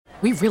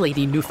We really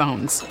need new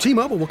phones.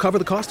 T-Mobile will cover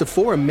the cost of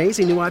 4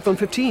 amazing new iPhone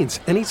 15s,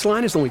 and each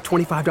line is only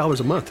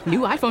 $25 a month. New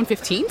iPhone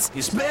 15s?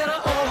 It's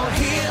better over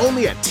here.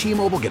 Only at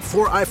T-Mobile, get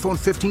 4 iPhone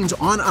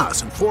 15s on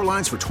us and 4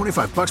 lines for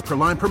 $25 per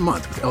line per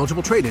month with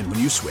eligible trade-in when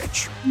you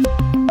switch.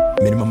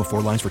 Minimum of 4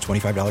 lines for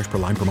 $25 per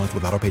line per month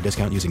with autopay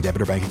discount using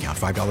debit or bank account.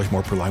 $5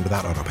 more per line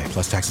without autopay,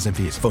 plus taxes and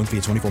fees. Phone fee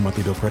at 24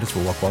 monthly bill credits for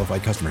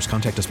well-qualified customers.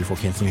 Contact us before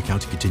canceling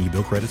account to continue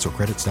bill credits or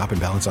credit stop and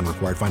balance on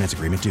required finance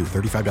agreement due.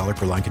 $35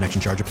 per line connection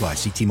charge applies.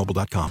 See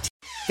T-Mobile.com.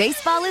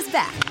 Baseball is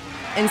back,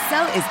 and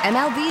so is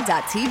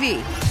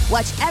MLB.tv.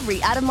 Watch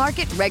every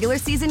out-of-market regular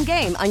season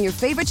game on your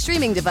favorite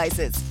streaming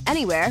devices.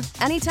 Anywhere,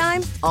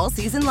 anytime, all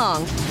season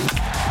long.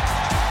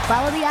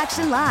 Follow the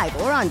action live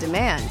or on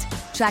demand.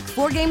 Track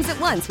 4 games at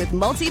once with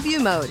multi-view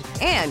mode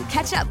and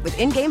catch up with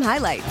in-game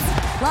highlights.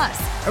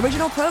 Plus,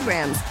 original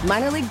programs,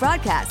 minor league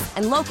broadcasts,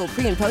 and local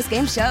pre- and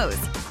post-game shows.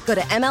 Go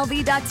to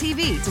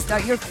MLB.tv to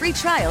start your free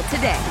trial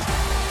today.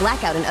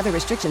 Blackout and other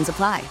restrictions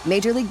apply.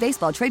 Major League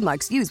Baseball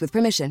trademarks used with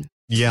permission.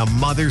 Yeah,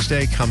 Mother's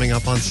Day coming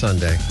up on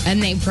Sunday.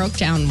 And they broke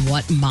down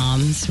what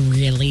moms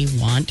really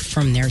want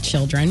from their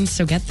children.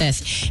 So get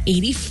this,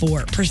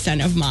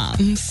 84% of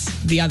moms,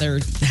 the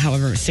other,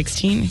 however,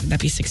 16, would that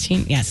be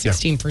 16? Yeah,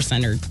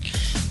 16%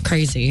 are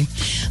crazy.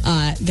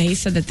 They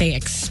said that they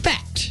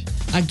expect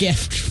a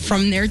gift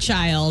from their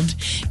child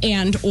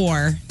and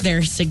or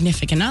their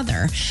significant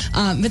other.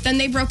 But then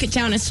they broke it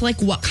down as to like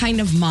what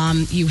kind of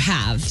mom you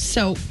have.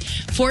 So,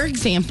 for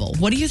example,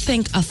 what do you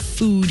think a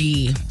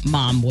foodie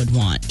mom would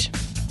want?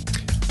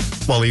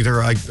 Well,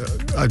 either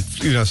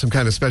some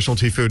kind of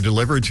specialty food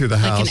delivered to the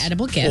house, like an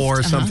edible gift,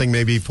 or something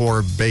maybe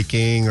for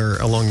baking or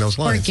along those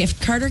lines, or a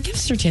gift card or gift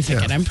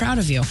certificate. Yeah. I'm proud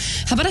of you.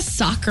 How about a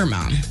soccer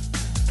mom?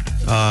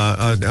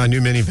 A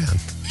new minivan.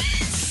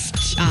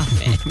 Stop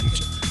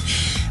it.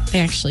 They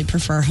actually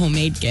prefer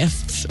homemade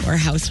gifts or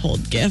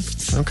household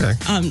gifts. Okay.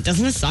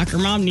 Doesn't a soccer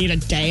mom need a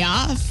day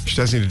off? She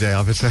does need a day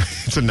off. It's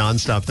a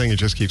nonstop thing. It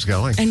just keeps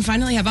going. And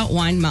finally, how about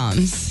wine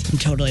moms? I'm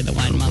totally the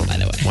wine mom, by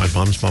the way. Wine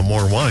moms want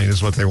more wine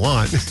is what they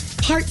want.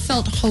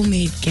 Heartfelt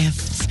homemade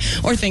gifts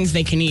or things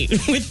they can eat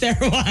with their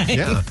wine.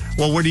 Yeah.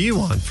 Well, what do you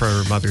want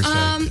for Mother's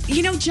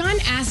Day? John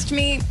asked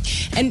me,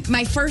 and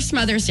my first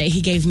Mother's Day,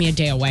 he gave me a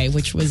day away,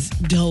 which was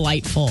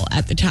delightful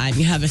at the time.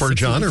 You have a for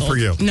John or for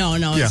you? No,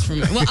 it's for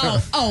me.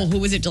 Well, who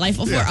was it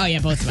delightful for? Yeah. Oh, yeah,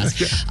 both of us.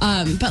 Yeah.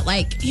 But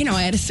I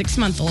had a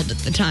 6-month-old at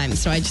the time,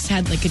 so I just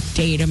had like a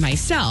day to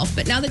myself.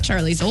 But now that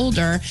Charlie's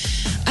older,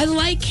 I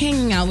like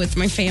hanging out with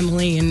my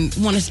family and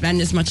want to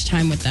spend as much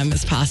time with them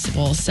as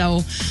possible.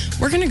 So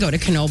we're going to go to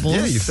Knoebels.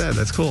 Yeah, you said.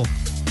 That's cool.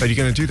 But you're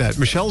going to do that.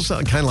 Michelle's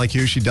kind of like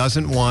you. She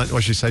doesn't want,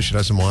 she says she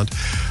doesn't want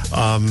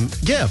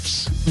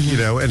gifts,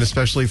 and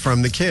especially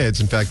from the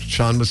kids. In fact,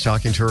 Sean was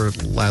talking to her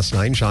last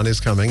night, and Sean is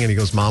coming, and he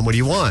goes, Mom, what do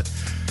you want?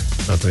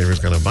 Not that he was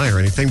going to buy her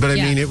anything, but I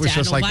mean, it was Dad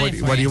just like,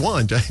 what do you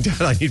want? Dad,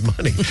 I need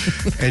money.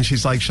 And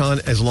she's like, Sean,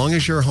 as long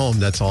as you're home,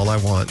 that's all I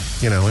want.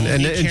 Be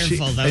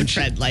careful,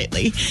 tread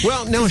lightly.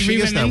 Well, no, she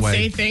is that way.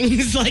 Say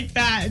things like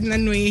that, and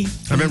then we...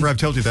 I remember I've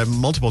told you that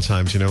multiple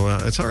times,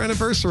 it's our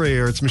anniversary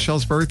or it's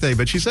Michelle's birthday,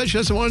 but she said she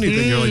doesn't want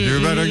anything. You're like, you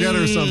better get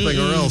her something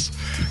or else.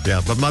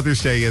 Yeah, but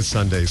Mother's Day is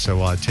Sunday,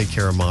 so take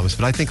care of moms.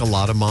 But I think a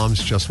lot of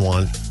moms just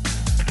want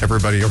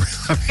everybody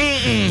around.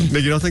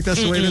 You don't think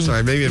that's the way it is? All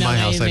right, maybe in my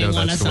house I know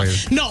that's the way it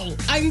is. No,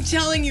 I'm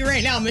telling you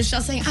right now,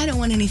 Michelle saying, I don't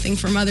want anything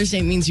for Mother's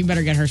Day means you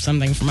better get her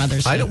something for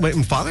Mother's Day.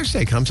 When Father's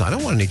Day comes, I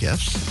don't want any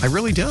gifts. I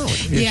really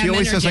don't. Yeah, she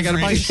always says, I got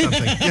to buy you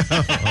something.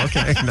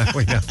 Okay, now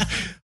we know.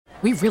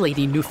 We really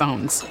need new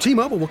phones.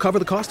 T-Mobile will cover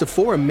the cost of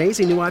 4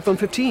 amazing new iPhone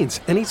 15s,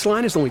 and each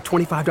line is only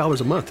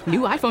 $25 a month.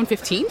 New iPhone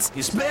 15s?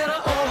 It's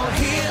better over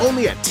here.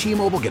 Only at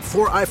T-Mobile, get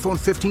 4 iPhone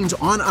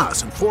 15s on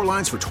us and 4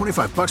 lines for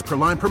 $25 per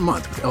line per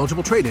month with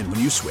eligible trade-in when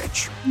you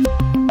switch.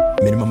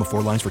 Minimum of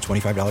 4 lines for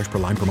 $25 per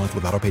line per month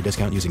with autopay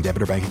discount using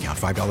debit or bank account.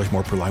 $5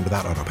 more per line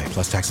without autopay,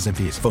 plus taxes and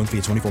fees. Phone fee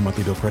at 24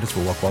 monthly bill credits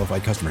for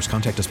well-qualified customers.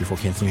 Contact us before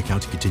canceling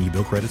account to continue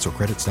bill credits or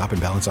credit stop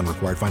and balance on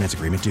required finance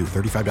agreement due.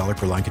 $35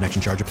 per line connection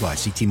charge applies.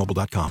 See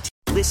T-Mobile.com.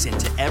 Listen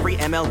to every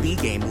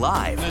MLB game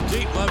live. In the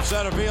deep left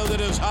center field,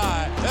 it is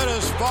high, it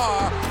is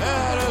far,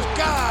 it is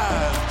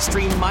gone.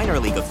 Stream minor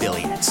league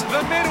affiliates.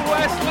 The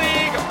Midwest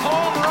League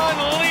home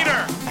run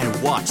leader.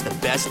 And watch the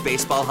best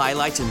baseball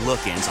highlights and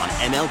look-ins on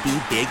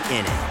MLB Big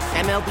Inning.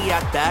 MLB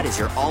At Bat is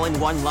your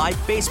all-in-one live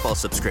baseball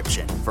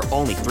subscription for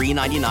only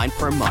 $3.99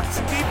 per month.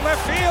 Deep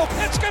left field,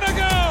 it's gonna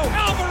go.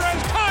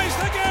 Alvarez ties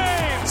the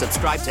game.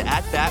 Subscribe to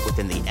At Bat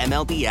within the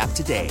MLB app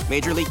today.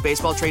 Major League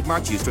Baseball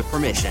trademarks used with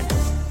permission.